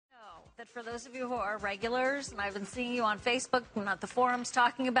that for those of you who are regulars, and I've been seeing you on Facebook and at the forums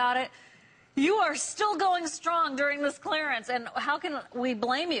talking about it, you are still going strong during this clearance, and how can we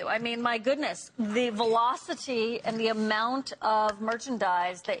blame you? I mean, my goodness, the velocity and the amount of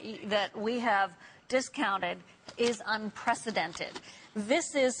merchandise that we have discounted is unprecedented.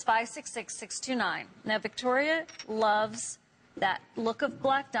 This is 566629. Now, Victoria loves that look of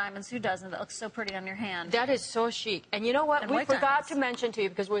black diamonds. Who doesn't? That looks so pretty on your hand. That is so chic. And you know what? And we white forgot diamonds. to mention to you,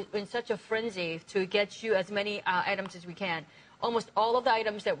 because we're in such a frenzy to get you as many items as we can. Almost all of the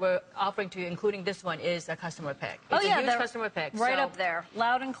items that we're offering to you, including this one, is a customer pick. It's a huge customer pick. Right up there,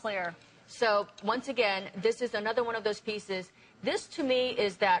 loud and clear. So once again, this is another one of those pieces. This, to me,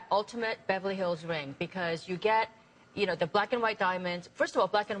 is that ultimate Beverly Hills ring, because you get, you know, the black and white diamonds. First of all,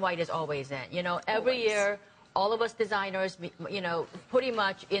 black and white is always in. You know, every year, all of us designers, you know, pretty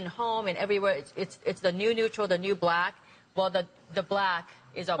much in home and everywhere, it's the new neutral, the new black. Well, the black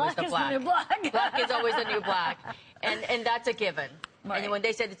is always the black. Black is the new black. Black is always the new black. And that's a given. Right. And when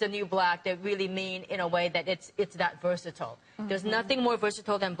they said it's a new black, they really mean in a way that it's that versatile. There's nothing more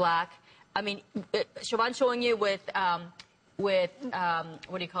versatile than black. I mean, Siobhan's showing you with what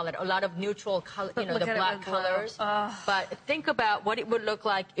do you call it? A lot of neutral color, you know, the black colors. But think about what it would look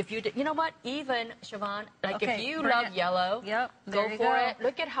like if you did. You know what? Even Siobhan, like if you love yellow, go for it.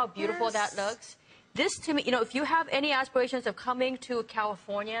 Look at how beautiful that looks. This, to me, you know, if you have any aspirations of coming to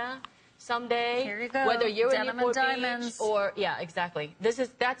California someday, here you go. Whether you're Denim in Newport and Beach diamonds. or exactly.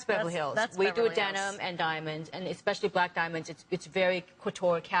 That's Beverly Hills. We do denim and diamonds, and especially black diamonds. It's very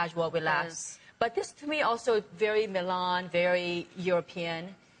couture, casual, relaxed. But this, to me, also very Milan, very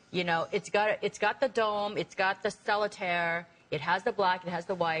European. You know, it's got the dome, it's got the solitaire, it has the black, it has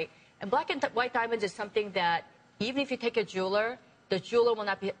the white. And black and white diamonds is something that even if you take a jeweler, the jeweler will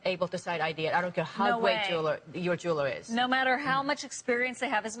not be able to cite ID it. I don't care how great your jeweler is. No matter how much experience they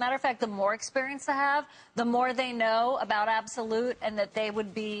have. As a matter of fact, the more experience they have, the more they know about absolute, and that they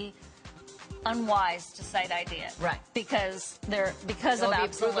would be unwise to cite ID it. Right. Because of absolute. You'll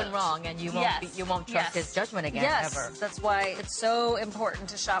be proven wrong, and you won't trust his judgment again, ever. That's why it's so important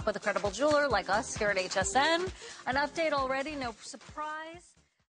to shop with a credible jeweler like us here at HSN. An update already, no surprise.